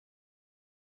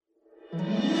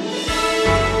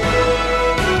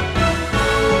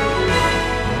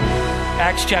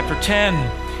Acts chapter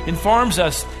 10 informs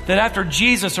us that after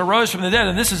Jesus arose from the dead,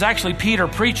 and this is actually Peter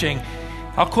preaching,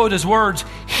 I'll quote his words,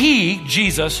 He,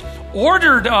 Jesus,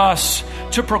 ordered us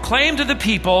to proclaim to the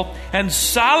people and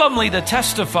solemnly to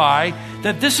testify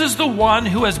that this is the one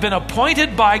who has been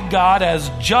appointed by God as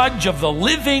judge of the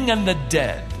living and the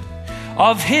dead.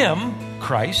 Of him,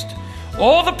 Christ,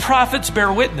 all the prophets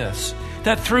bear witness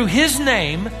that through his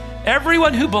name,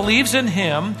 everyone who believes in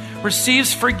him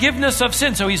receives forgiveness of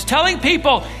sin. So he's telling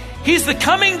people he's the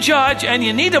coming judge and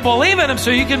you need to believe in him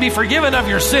so you can be forgiven of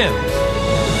your sins.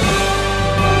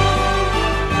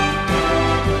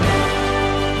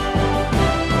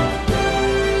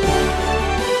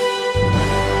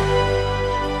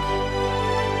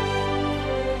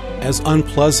 As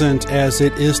unpleasant as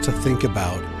it is to think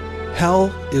about, hell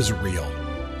is real.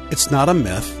 It's not a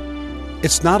myth.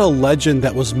 It's not a legend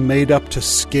that was made up to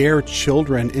scare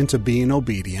children into being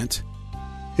obedient.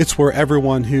 It's where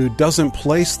everyone who doesn't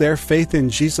place their faith in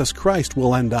Jesus Christ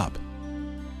will end up.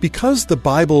 Because the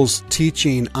Bible's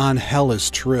teaching on hell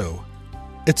is true,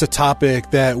 it's a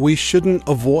topic that we shouldn't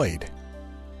avoid.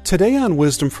 Today on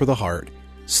Wisdom for the Heart,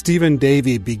 Stephen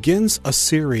Davey begins a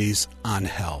series on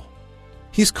hell.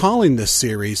 He's calling this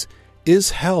series,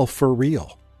 Is Hell for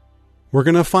Real? We're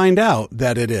going to find out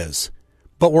that it is.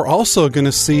 But we're also going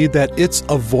to see that it's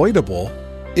avoidable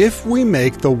if we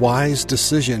make the wise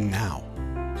decision now.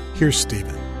 Here's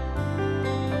Stephen.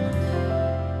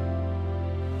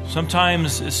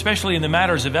 Sometimes, especially in the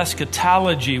matters of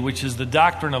eschatology, which is the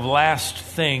doctrine of last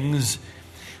things,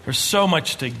 there's so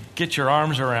much to get your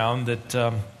arms around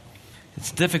that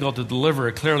it's difficult to deliver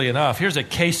it clearly enough. Here's a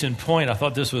case in point. I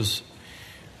thought this was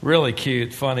really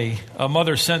cute, funny. A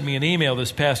mother sent me an email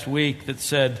this past week that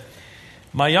said,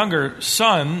 my younger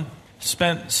son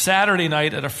spent Saturday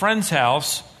night at a friend's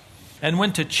house and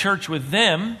went to church with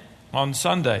them on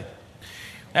Sunday.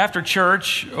 After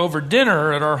church, over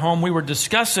dinner at our home, we were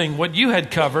discussing what you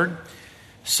had covered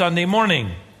Sunday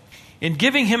morning. In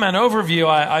giving him an overview,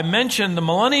 I mentioned the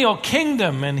millennial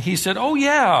kingdom, and he said, oh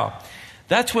yeah,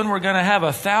 that's when we're going to have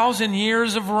 1,000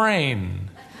 years of reign.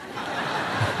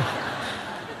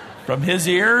 From his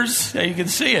ears, you can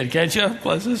see it, can't you?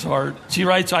 Bless his heart. She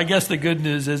writes, I guess the good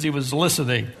news is he was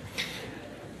listening.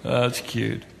 That's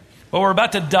cute. Well, we're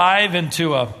about to dive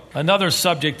into another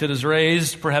subject that has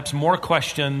raised perhaps more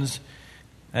questions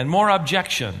and more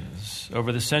objections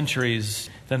over the centuries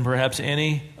than perhaps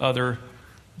any other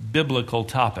biblical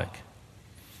topic.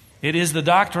 It is the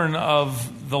doctrine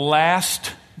of the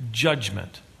last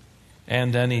judgment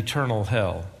and an eternal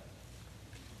hell.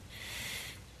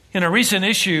 In a recent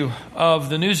issue of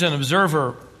the News and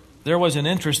Observer, there was an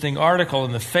interesting article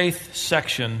in the faith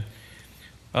section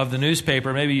of the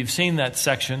newspaper. Maybe you've seen that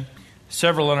section.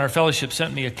 Several in our fellowship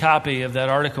sent me a copy of that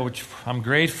article, which I'm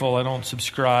grateful. I don't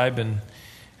subscribe and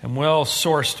am well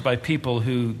sourced by people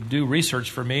who do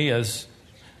research for me as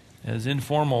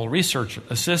informal research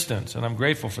assistants, and I'm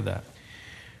grateful for that.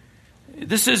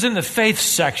 This is in the faith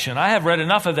section. I have read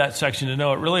enough of that section to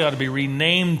know it really ought to be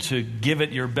renamed to Give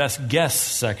It Your Best Guess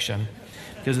section,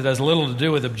 because it has little to do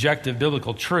with objective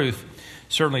biblical truth,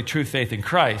 certainly true faith in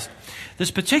Christ. This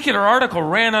particular article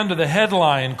ran under the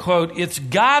headline, quote, it's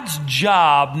God's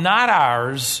job, not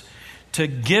ours, to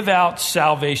give out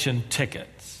salvation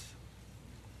tickets.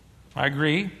 I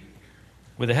agree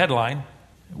with the headline.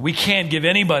 We can't give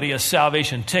anybody a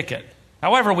salvation ticket.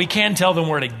 However, we can tell them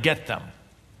where to get them,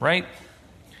 right?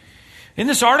 In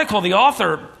this article, the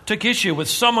author took issue with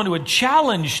someone who had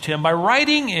challenged him by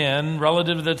writing in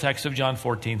relative to the text of John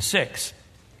 14:6,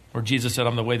 where Jesus said,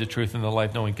 I'm the way, the truth, and the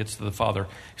life. No one gets to the Father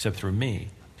except through me.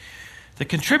 The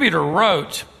contributor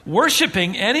wrote,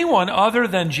 worshiping anyone other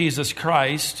than Jesus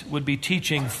Christ would be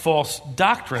teaching false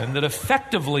doctrine that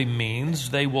effectively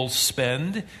means they will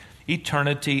spend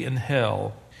eternity in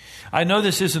hell. I know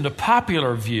this isn't a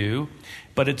popular view,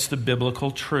 but it's the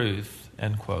biblical truth,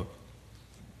 end quote.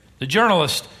 The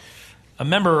journalist,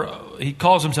 he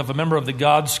calls himself a member of the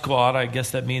God Squad, I guess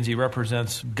that means he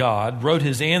represents God, wrote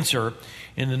his answer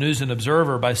in the News and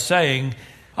Observer by saying,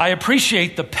 I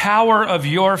appreciate the power of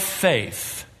your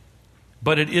faith,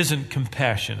 but it isn't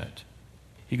compassionate.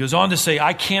 He goes on to say,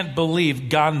 I can't believe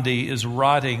Gandhi is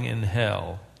rotting in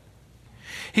hell.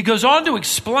 He goes on to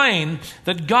explain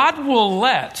that God will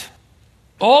let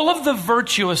all of the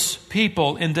virtuous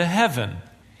people into heaven,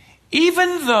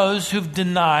 even those who've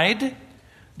denied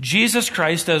Jesus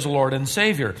Christ as Lord and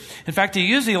Savior. In fact, he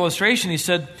used the illustration. He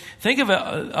said, think of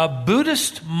a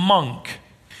Buddhist monk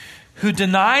who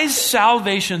denies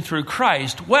salvation through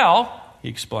Christ. Well, he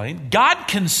explained, God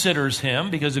considers him,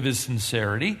 because of his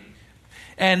sincerity,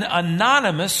 an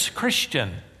anonymous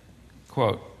Christian.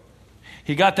 Quote.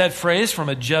 He got that phrase from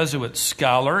a Jesuit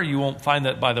scholar. You won't find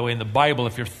that, by the way, in the Bible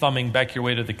if you're thumbing back your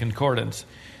way to the concordance.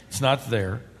 It's not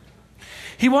there.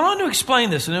 He went on to explain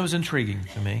this, and it was intriguing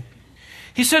to me.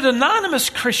 He said, anonymous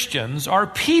Christians are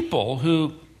people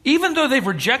who, even though they've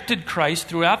rejected Christ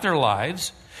throughout their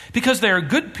lives, because they are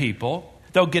good people,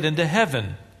 they'll get into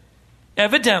heaven.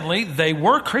 Evidently, they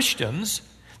were Christians.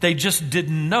 They just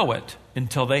didn't know it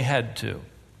until they had to.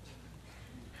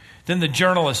 Then the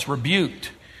journalist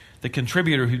rebuked the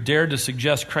contributor who dared to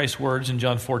suggest Christ's words in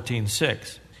John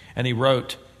 14:6. And he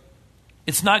wrote,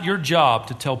 "It's not your job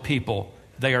to tell people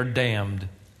they are damned.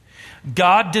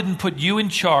 God didn't put you in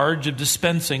charge of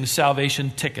dispensing salvation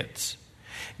tickets.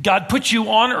 God put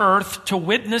you on earth to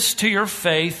witness to your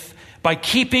faith by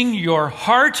keeping your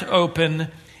heart open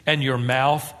and your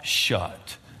mouth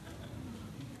shut."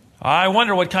 I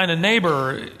wonder what kind of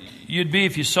neighbor you'd be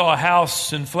if you saw a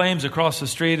house in flames across the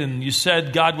street and you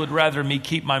said, "God would rather me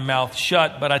keep my mouth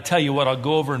shut, but I tell you what, I'll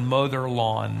go over and mow their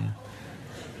lawn.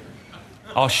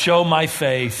 I'll show my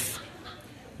faith,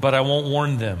 but I won't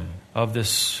warn them of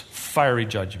this fiery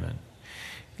judgment."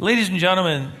 Ladies and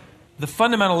gentlemen, the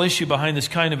fundamental issue behind this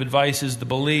kind of advice is the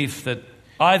belief that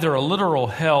either a literal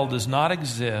hell does not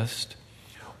exist,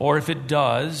 or if it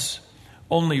does,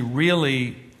 only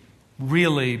really,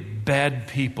 really bad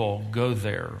people go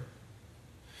there.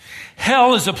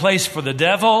 Hell is a place for the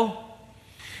devil.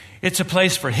 It's a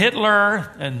place for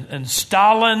Hitler and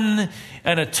Stalin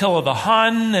and Attila the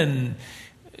Hun. And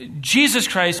Jesus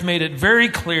Christ made it very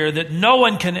clear that no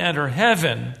one can enter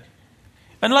heaven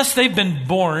unless they've been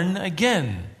born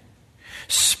again.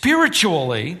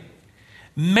 Spiritually,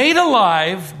 made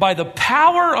alive by the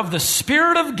power of the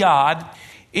Spirit of God,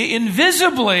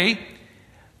 invisibly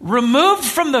removed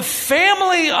from the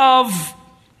family of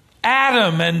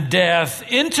Adam and death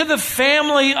into the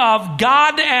family of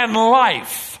God and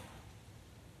life.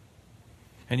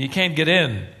 And you can't get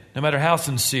in, no matter how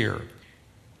sincere,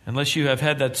 unless you have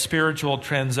had that spiritual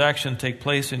transaction take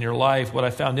place in your life. What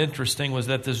I found interesting was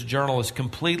that this journalist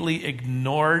completely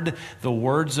ignored the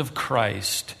words of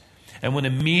Christ and went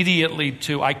immediately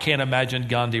to, I can't imagine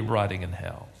Gandhi rotting in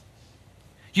hell.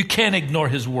 You can't ignore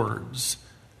his words.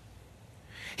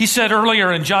 He said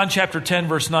earlier in John chapter 10,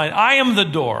 verse 9, "I am the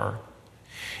door.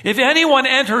 If anyone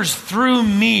enters through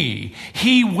me,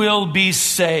 he will be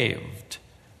saved."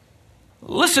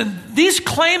 Listen, these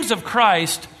claims of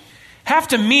Christ have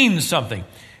to mean something.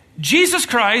 Jesus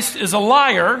Christ is a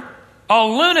liar, a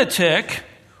lunatic,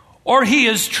 or he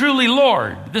is truly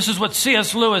Lord. This is what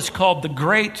C.S. Lewis called the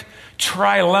great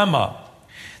trilemma.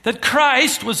 That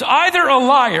Christ was either a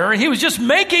liar, he was just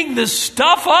making this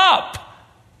stuff up.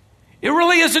 It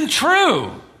really isn't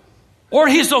true. Or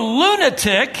he's a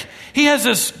lunatic. He has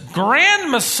this grand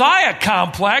Messiah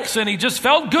complex and he just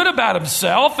felt good about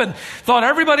himself and thought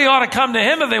everybody ought to come to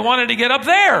him if they wanted to get up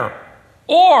there.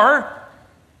 Or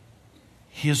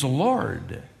he is a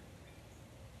Lord.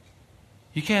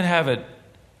 You can't have it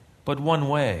but one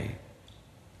way.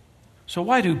 So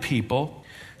why do people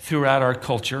throughout our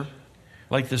culture,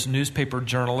 like this newspaper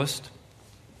journalist,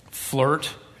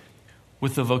 flirt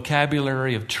with the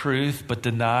vocabulary of truth, but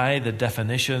deny the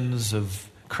definitions of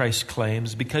Christ's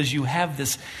claims? Because you have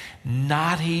this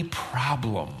knotty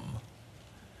problem,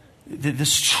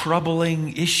 this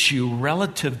troubling issue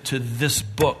relative to this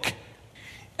book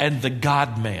and the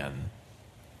God-man.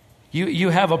 You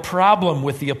have a problem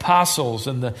with the apostles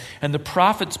and the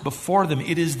prophets before them.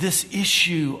 It is this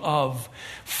issue of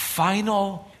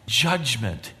final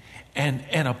judgment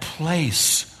and a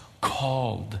place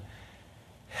called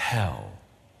hell.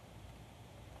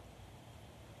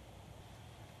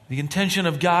 The intention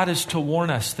of God is to warn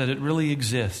us that it really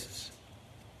exists.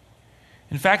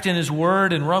 In fact, in his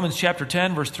word in Romans chapter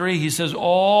 10, verse 3, he says,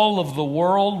 all of the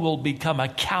world will become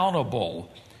accountable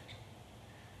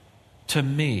to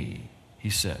me, he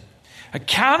said.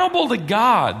 Accountable to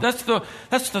God. That's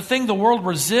the thing the world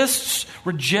resists,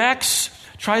 rejects,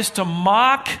 tries to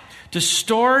mock,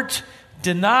 distort,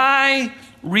 deny,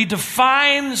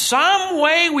 redefine. Some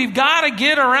way we've got to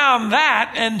get around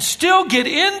that and still get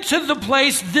into the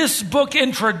place this book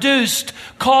introduced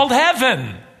called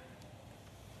heaven.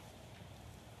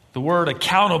 The word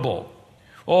accountable.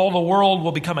 All the world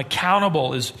will become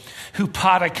accountable is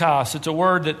hupatikos. It's a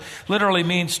word that literally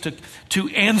means to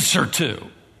answer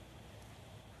to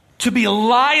be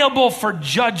liable for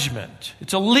judgment.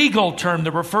 It's a legal term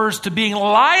that refers to being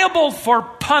liable for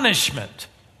punishment.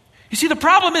 You see, the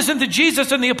problem isn't that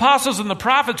Jesus and the apostles and the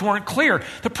prophets weren't clear.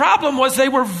 The problem was they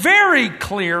were very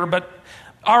clear, but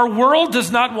our world does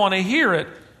not want to hear it.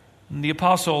 And the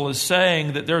apostle is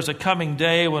saying that there's a coming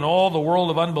day when all the world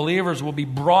of unbelievers will be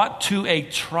brought to a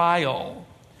trial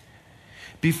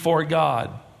before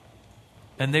God,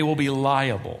 and they will be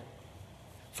liable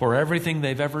for everything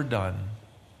they've ever done.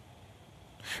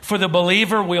 For the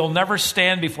believer, we'll never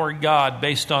stand before God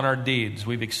based on our deeds.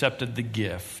 We've accepted the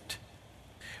gift.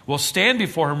 We'll stand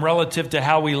before Him relative to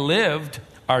how we lived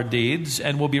our deeds,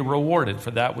 and will be rewarded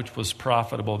for that which was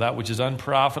profitable. That which is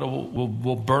unprofitable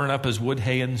will burn up as wood,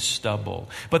 hay, and stubble.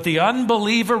 But the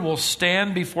unbeliever will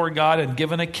stand before God and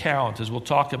give an account, as we'll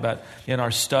talk about in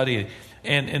our study.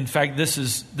 And in fact,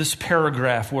 this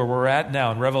paragraph where we're at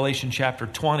now in Revelation chapter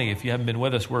 20, if you haven't been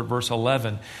with us, we're at verse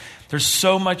 11. There's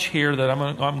so much here that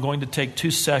I'm going to take 2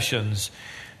 sessions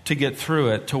to get through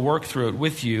it, to work through it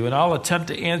with you. And I'll attempt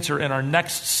to answer in our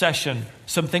next session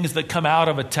some things that come out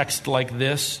of a text like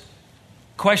this.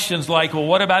 Questions like, well,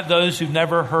 what about those who've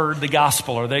never heard the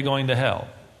gospel? Are they going to hell?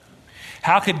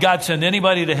 How could God send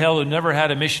anybody to hell who never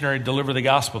had a missionary deliver the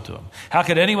gospel to them? How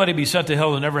could anybody be sent to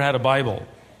hell who never had a Bible?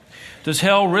 Does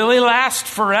hell really last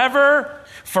forever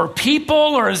for people,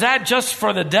 or is that just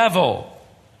for the devil?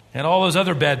 And all those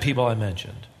other bad people I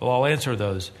mentioned. Well, I'll answer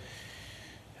those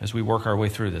as we work our way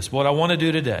through this. What I want to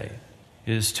do today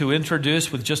is to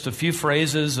introduce with just a few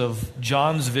phrases of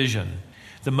John's vision,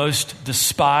 the most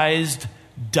despised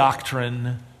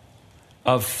doctrine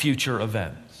of future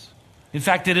events. In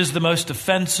fact, it is the most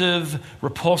offensive,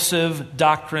 repulsive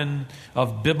doctrine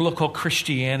of biblical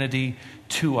Christianity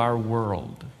to our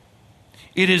world.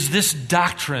 It is this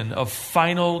doctrine of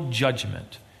final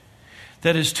judgment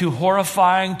that is too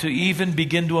horrifying to even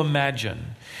begin to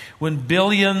imagine, when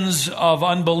billions of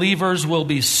unbelievers will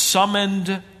be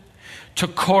summoned to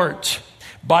court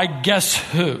by guess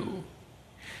who?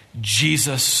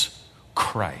 Jesus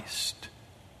Christ.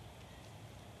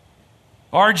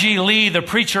 R.G. Lee, the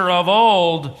preacher of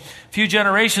old, a few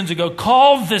generations ago,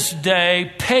 called this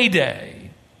day payday.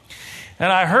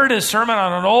 And I heard his sermon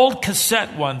on an old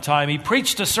cassette one time. He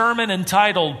preached a sermon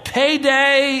entitled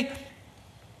Payday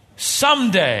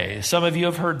Someday. Some of you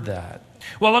have heard that.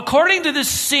 Well, according to this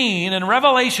scene in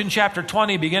Revelation chapter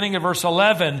 20, beginning at verse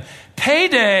 11,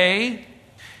 payday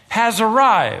has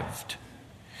arrived.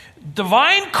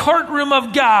 Divine courtroom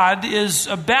of God is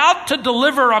about to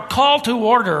deliver a call to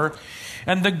order,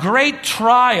 and the great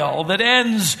trial that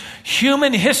ends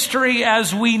human history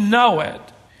as we know it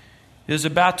is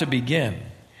about to begin.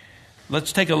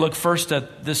 Let's take a look first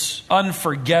at this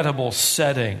unforgettable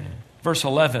setting. Verse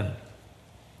 11.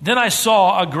 Then I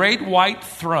saw a great white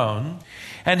throne,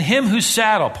 and him who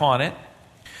sat upon it,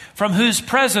 from whose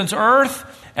presence earth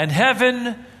and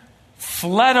heaven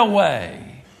fled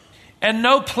away, and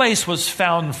no place was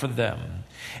found for them.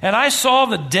 And I saw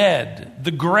the dead,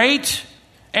 the great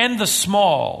and the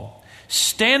small,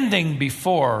 standing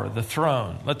before the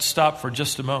throne. Let's stop for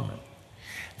just a moment.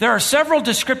 There are several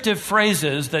descriptive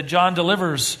phrases that John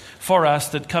delivers for us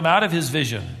that come out of his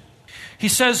vision. He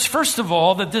says, first of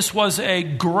all, that this was a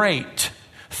great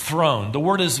throne. The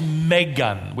word is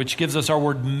megon, which gives us our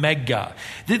word mega.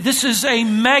 This is a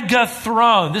mega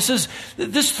throne.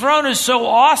 This throne is so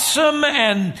awesome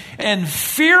and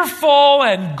fearful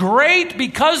and great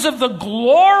because of the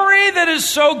glory that is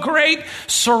so great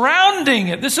surrounding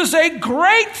it. This is a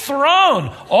great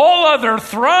throne. All other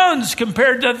thrones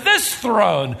compared to this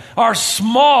throne are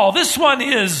small. This one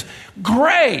is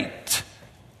great.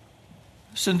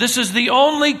 So this is the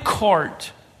only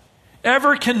court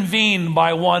ever convened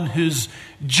by one whose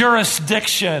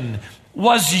jurisdiction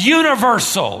was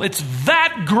universal. It's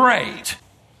that great.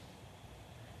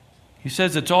 He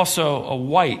says it's also a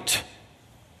white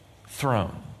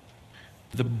throne.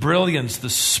 The brilliance, the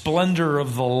splendor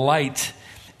of the light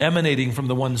emanating from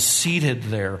the one seated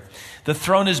there. The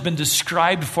throne has been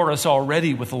described for us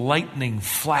already with lightning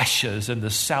flashes and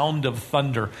the sound of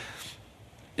thunder.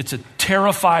 It's a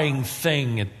terrifying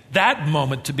thing at that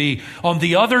moment to be on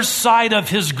the other side of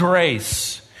His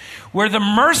grace, where the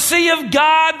mercy of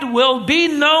God will be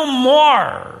no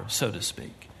more, so to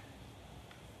speak.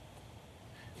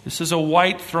 This is a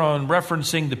white throne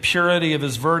referencing the purity of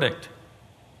His verdict.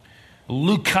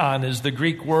 Lukon is the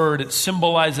Greek word. It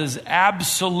symbolizes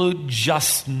absolute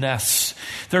justness.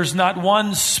 There's not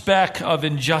one speck of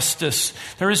injustice.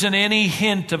 There isn't any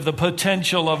hint of the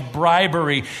potential of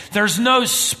bribery. There's no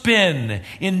spin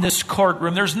in this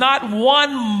courtroom. There's not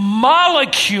one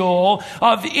molecule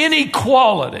of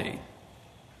inequality.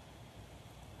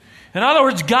 In other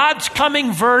words, God's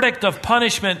coming verdict of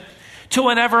punishment to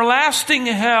an everlasting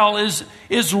hell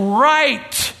is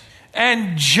right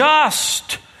and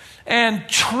just and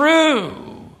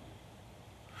true.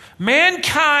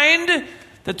 Mankind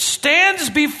that stands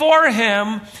before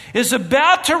him is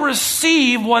about to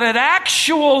receive what it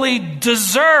actually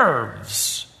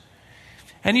deserves.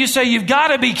 And you say, you've got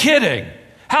to be kidding.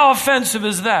 How offensive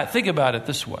is that? Think about it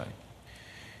this way.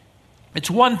 It's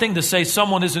one thing to say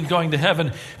someone isn't going to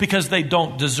heaven because they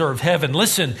don't deserve heaven.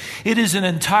 Listen, it is an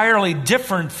entirely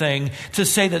different thing to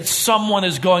say that someone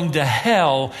is going to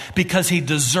hell because he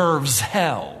deserves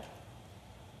hell.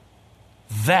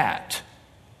 That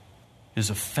is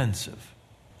offensive.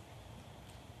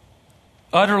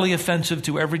 Utterly offensive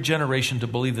to every generation to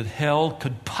believe that hell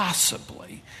could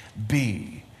possibly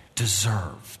be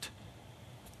deserved.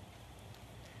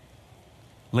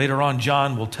 Later on,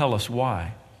 John will tell us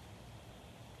why.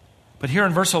 But here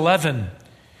in verse 11,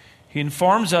 he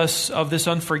informs us of this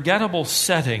unforgettable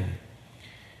setting,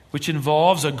 which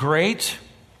involves a great,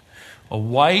 a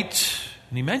white,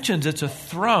 and he mentions it's a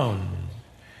throne.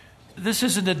 This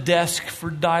isn't a desk for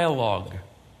dialogue.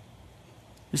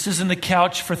 This isn't a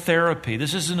couch for therapy.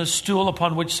 This isn't a stool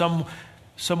upon which some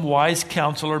wise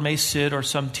counselor may sit or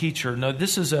some teacher. No,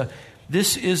 this is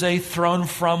a throne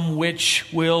from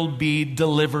which will be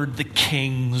delivered the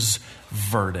king's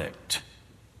verdict.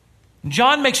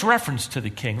 John makes reference to the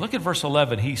king. Look at verse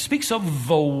 11. He speaks of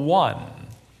the one,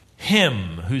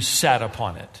 him who sat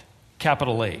upon it,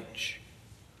 capital H.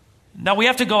 Now we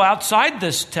have to go outside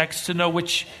this text to know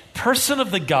which person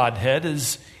of the Godhead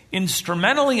is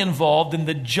instrumentally involved in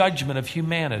the judgment of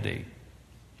humanity.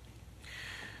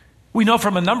 We know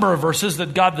from a number of verses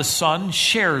that God the Son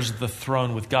shares the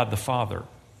throne with God the Father.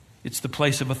 It's the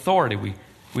place of authority.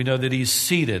 We know that he's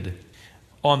seated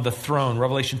on the throne.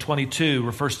 Revelation 22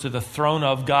 refers to the throne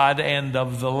of God and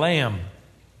of the Lamb.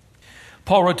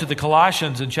 Paul wrote to the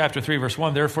Colossians in chapter 3, verse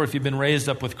 1, therefore, if you've been raised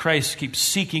up with Christ, keep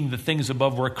seeking the things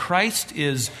above where Christ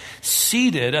is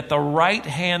seated at the right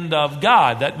hand of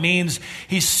God. That means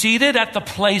he's seated at the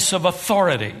place of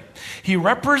authority. He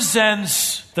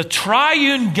represents the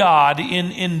triune God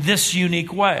in this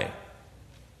unique way.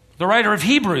 The writer of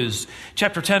Hebrews,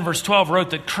 chapter 10, verse 12, wrote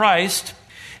that Christ,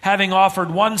 having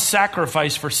offered one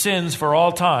sacrifice for sins for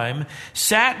all time,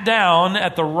 sat down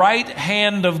at the right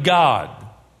hand of God.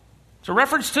 It's a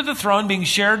reference to the throne being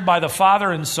shared by the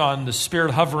Father and Son, the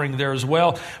Spirit hovering there as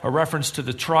well, a reference to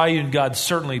the triune God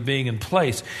certainly being in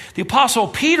place. The Apostle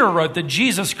Peter wrote that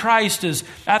Jesus Christ is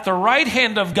at the right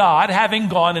hand of God, having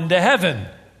gone into heaven.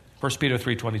 1 Peter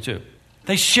 3:22.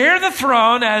 They share the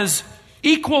throne as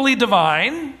equally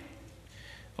divine.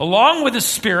 Along with the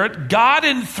Spirit, God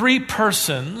in three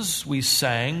persons, we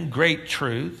sang, great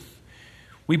truth.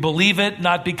 We believe it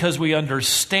not because we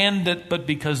understand it, but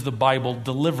because the Bible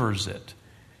delivers it.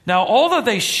 Now, although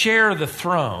they share the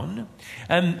throne,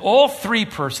 and all three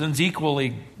persons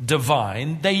equally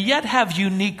divine, they yet have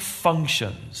unique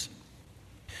functions.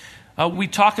 We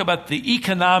talk about the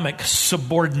economic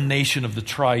subordination of the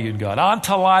triune God.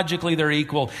 Ontologically, they're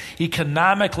equal.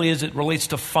 Economically, as it relates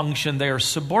to function, they are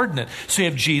subordinate. So you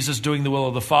have Jesus doing the will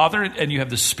of the Father, and you have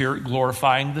the Spirit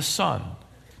glorifying the Son.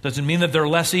 Doesn't mean that they're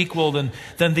less equal than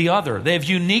the other. They have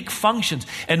unique functions.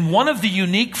 And one of the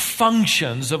unique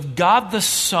functions of God the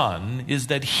Son is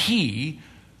that he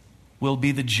will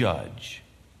be the judge.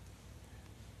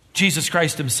 Jesus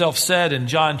Christ himself said in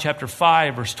John chapter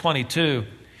 5, verse 22,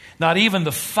 not even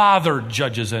the Father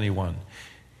judges anyone,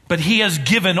 but he has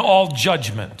given all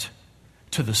judgment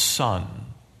to the Son.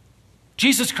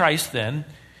 Jesus Christ, then,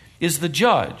 is the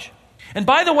judge. And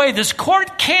by the way, this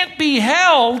court can't be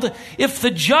held if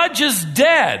the judge is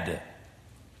dead.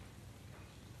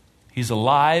 He's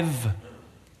alive,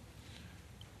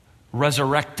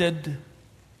 resurrected,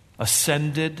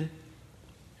 ascended,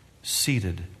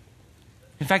 seated.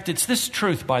 In fact, it's this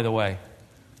truth, by the way,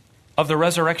 of the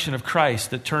resurrection of Christ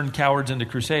that turned cowards into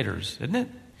crusaders, isn't it?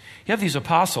 You have these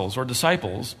apostles or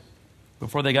disciples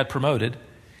before they got promoted.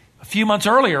 A few months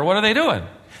earlier, what are they doing?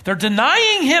 They're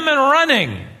denying him and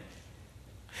running.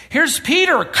 Here's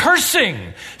Peter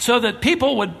cursing so that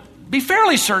people would be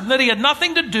fairly certain that he had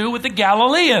nothing to do with the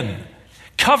Galilean,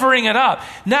 covering it up.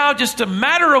 Now, just a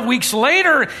matter of weeks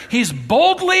later, he's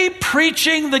boldly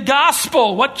preaching the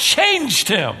gospel. What changed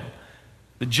him?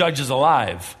 The judge is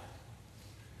alive,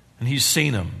 and he's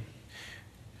seen him.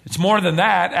 It's more than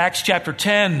that. Acts chapter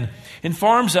 10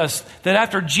 informs us that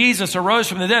after Jesus arose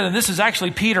from the dead, and this is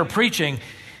actually Peter preaching,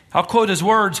 I'll quote his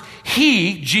words,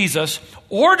 he, Jesus,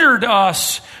 ordered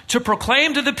us to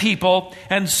proclaim to the people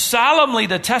and solemnly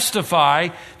to testify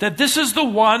that this is the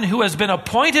one who has been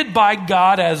appointed by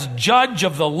God as judge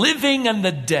of the living and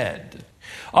the dead.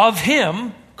 Of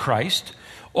him, Christ,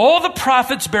 all the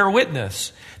prophets bear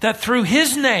witness that through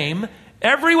his name,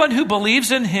 everyone who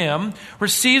believes in him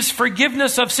receives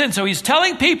forgiveness of sin. So he's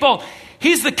telling people,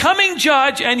 He's the coming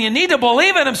judge, and you need to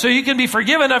believe in him so you can be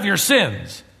forgiven of your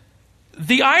sins.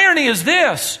 The irony is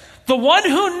this: the one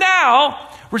who now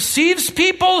receives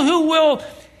people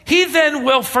he then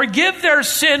will forgive their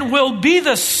sin, will be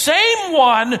the same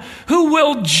one who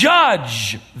will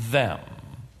judge them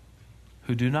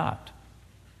who do not.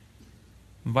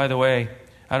 And by the way,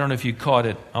 I don't know if you caught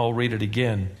it. I'll read it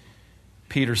again.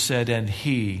 Peter said, and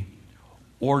he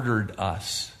ordered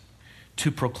us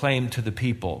to proclaim to the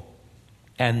people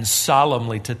and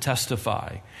solemnly to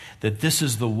testify that this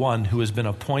is the one who has been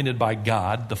appointed by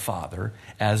God the Father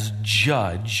as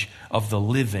judge of the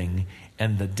living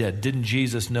and the dead. Didn't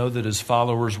Jesus know that his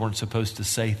followers weren't supposed to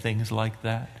say things like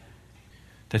that?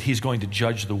 That he's going to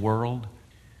judge the world?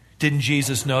 Didn't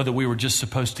Jesus know that we were just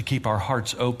supposed to keep our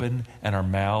hearts open and our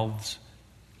mouths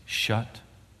shut?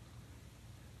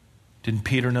 Didn't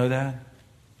Peter know that?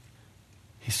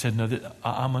 He said, no,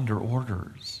 I'm under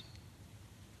orders.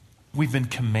 We've been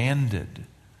commanded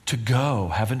to go,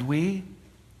 haven't we?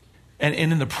 And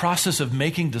in the process of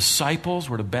making disciples,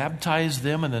 we're to baptize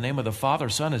them in the name of the Father,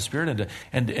 Son, and Spirit,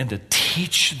 and to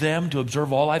teach them to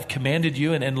observe all I've commanded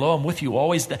you, and lo, I'm with you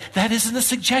always. That isn't a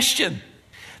suggestion.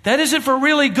 That isn't for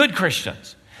really good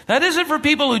Christians. That isn't for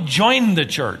people who joined the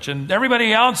church, and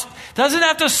everybody else doesn't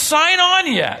have to sign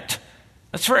on yet.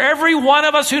 That's for every one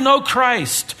of us who know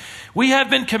Christ. We have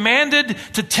been commanded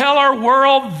to tell our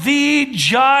world the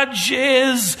judge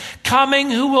is coming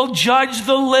who will judge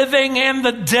the living and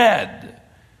the dead.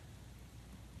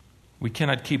 We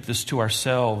cannot keep this to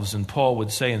ourselves. And Paul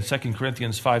would say in 2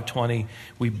 Corinthians 5:20,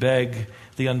 we beg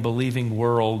the unbelieving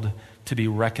world to be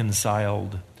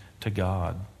reconciled to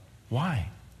God. Why?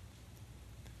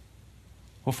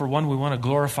 Well, for one, we want to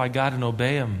glorify God and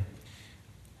obey him.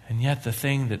 And yet the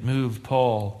thing that moved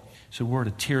Paul to a word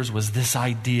of tears was this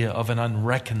idea of an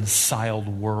unreconciled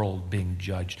world being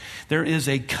judged. There is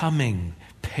a coming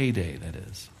payday, that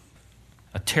is.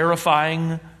 A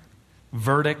terrifying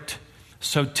verdict,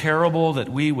 so terrible that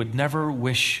we would never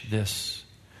wish this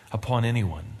upon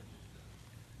anyone.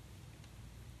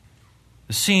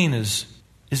 The scene is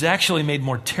actually made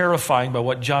more terrifying by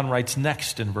what John writes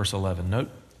next in verse 11. Note,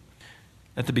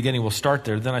 at the beginning, we'll start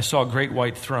there. Then I saw a great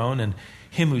white throne and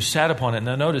him who sat upon it.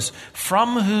 Now notice,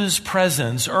 from whose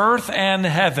presence earth and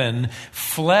heaven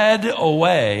fled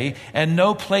away, and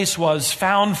no place was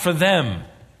found for them. In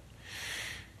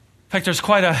fact, there's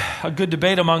quite a good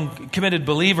debate among committed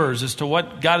believers as to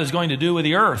what God is going to do with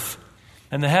the earth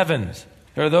and the heavens.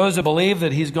 There are those that believe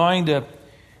that he's going to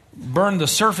burn the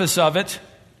surface of it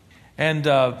and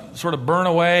sort of burn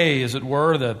away, as it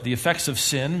were, the effects of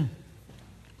sin.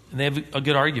 And they have a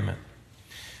good argument.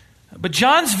 But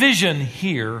John's vision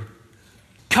here,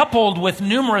 coupled with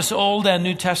numerous Old and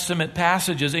New Testament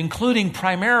passages, including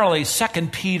primarily 2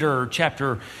 Peter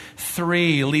chapter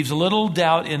 3, leaves little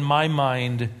doubt in my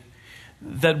mind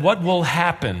that what will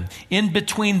happen in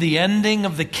between the ending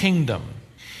of the kingdom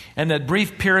and that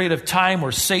brief period of time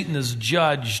where Satan is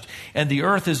judged and the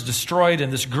earth is destroyed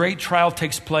and this great trial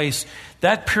takes place,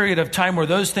 that period of time where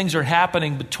those things are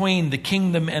happening between the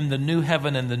kingdom and the new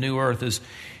heaven and the new earth is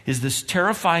this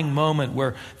terrifying moment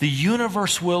where the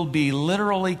universe will be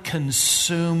literally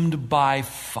consumed by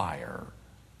fire.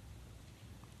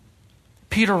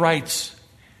 Peter writes,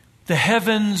 the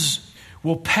heavens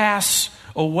will pass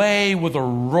away with a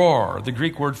roar. The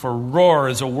Greek word for roar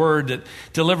is a word that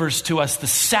delivers to us the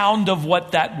sound of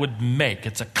what that would make.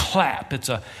 It's a clap. It's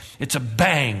a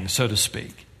bang, so to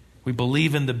speak. We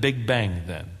believe in the Big Bang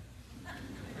then.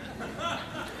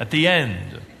 At the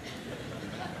end.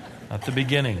 At the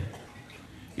beginning.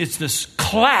 It's this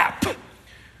clap,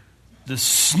 this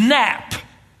snap,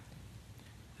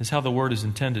 is how the word is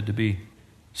intended to be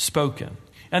spoken.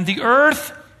 And the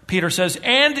earth, Peter says,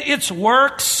 and its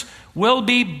works will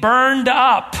be burned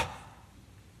up.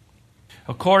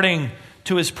 According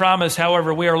to his promise,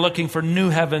 however, we are looking for new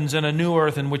heavens and a new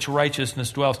earth in which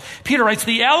righteousness dwells. Peter writes,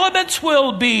 the elements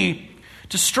will be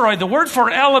destroyed. The word for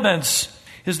elements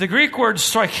is the Greek word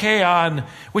stoicheon,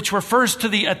 which refers to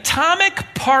the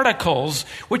atomic particles,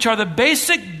 which are the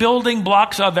basic building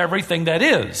blocks of everything that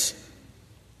is.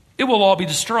 It will all be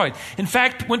destroyed. In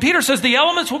fact, when Peter says the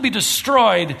elements will be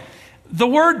destroyed, the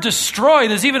word destroyed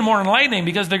is even more enlightening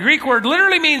because the Greek word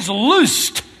literally means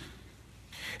loosed.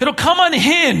 It'll come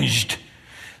unhinged.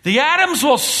 The atoms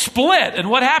will split. And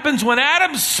what happens when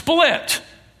atoms split?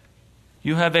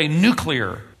 You have a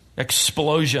nuclear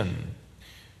explosion.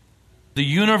 The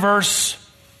universe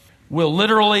will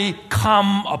literally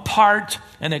come apart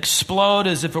and explode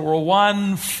as if it were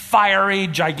one fiery,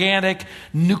 gigantic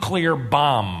nuclear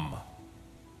bomb.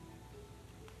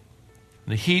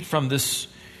 The heat from this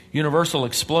universal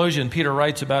explosion Peter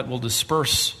writes about will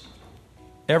disperse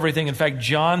everything. In fact,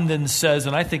 John then says,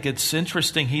 and I think it's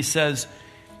interesting, he says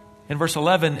in verse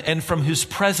 11, and from whose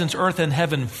presence earth and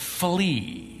heaven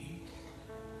flee.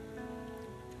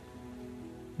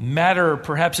 Matter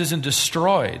perhaps isn't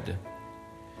destroyed,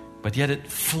 but yet it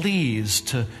flees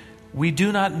to we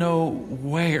do not know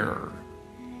where,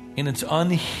 in its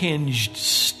unhinged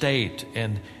state.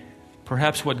 And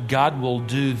perhaps what God will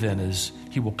do then is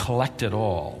He will collect it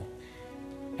all,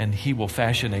 and He will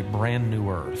fashion a brand new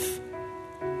earth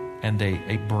and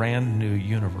a brand new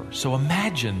universe. So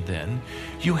imagine then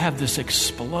you have this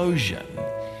explosion,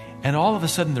 and all of a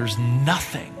sudden there's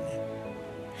nothing.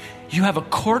 You have a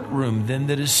courtroom then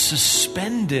that is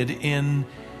suspended in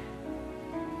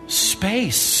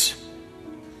space.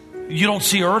 You don't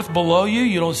see earth below you.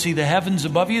 You don't see the heavens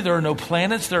above you. There are no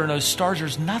planets. There are no stars.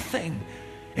 There's nothing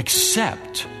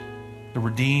except the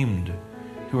redeemed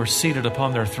who are seated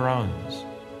upon their thrones.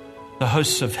 The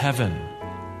hosts of heaven.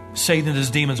 Satan and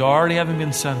his demons already having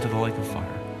been sent to the lake of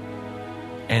fire.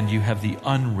 And you have the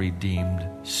unredeemed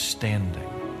standing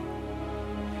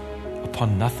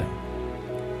upon nothing.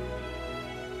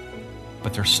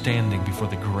 But they're standing before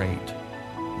the great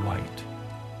white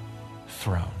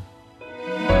throne.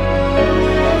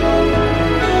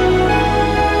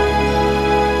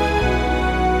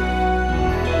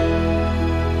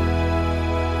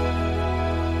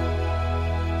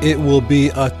 It will be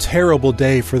a terrible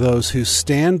day for those who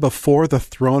stand before the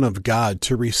throne of God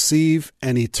to receive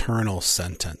an eternal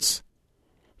sentence.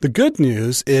 The good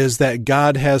news is that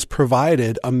God has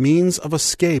provided a means of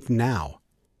escape now.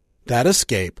 That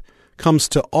escape comes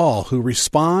to all who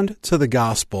respond to the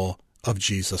gospel of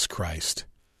Jesus Christ.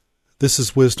 This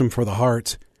is Wisdom for the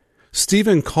Heart.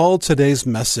 Stephen called today's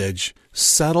message,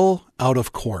 Settle Out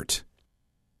of Court.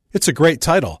 It's a great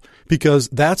title because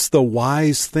that's the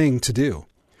wise thing to do.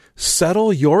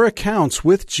 Settle your accounts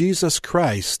with Jesus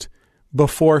Christ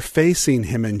before facing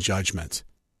Him in judgment.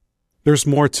 There's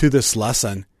more to this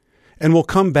lesson, and we'll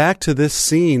come back to this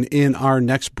scene in our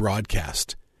next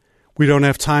broadcast. We don't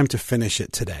have time to finish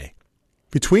it today.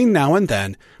 Between now and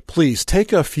then, please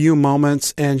take a few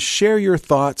moments and share your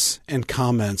thoughts and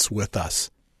comments with us.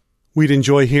 We'd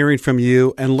enjoy hearing from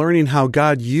you and learning how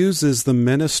God uses the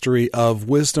ministry of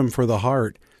Wisdom for the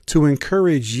Heart to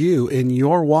encourage you in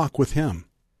your walk with Him.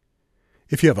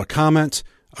 If you have a comment,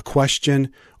 a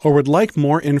question, or would like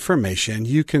more information,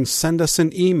 you can send us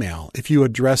an email if you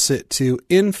address it to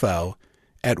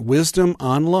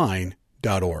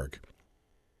info@wisdomonline.org.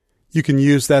 You can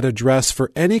use that address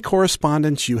for any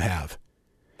correspondence you have.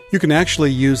 You can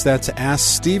actually use that to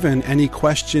ask Stephen any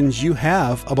questions you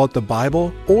have about the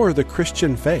Bible or the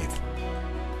Christian faith.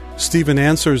 Stephen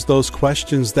answers those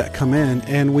questions that come in,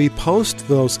 and we post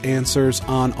those answers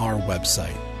on our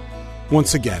website.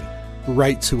 Once again,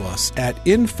 write to us at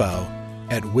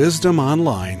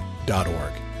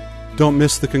info@wisdomonline.org. Don't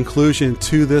miss the conclusion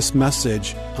to this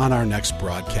message on our next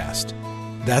broadcast.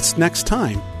 That's next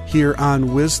time here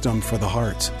on Wisdom for the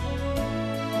Heart.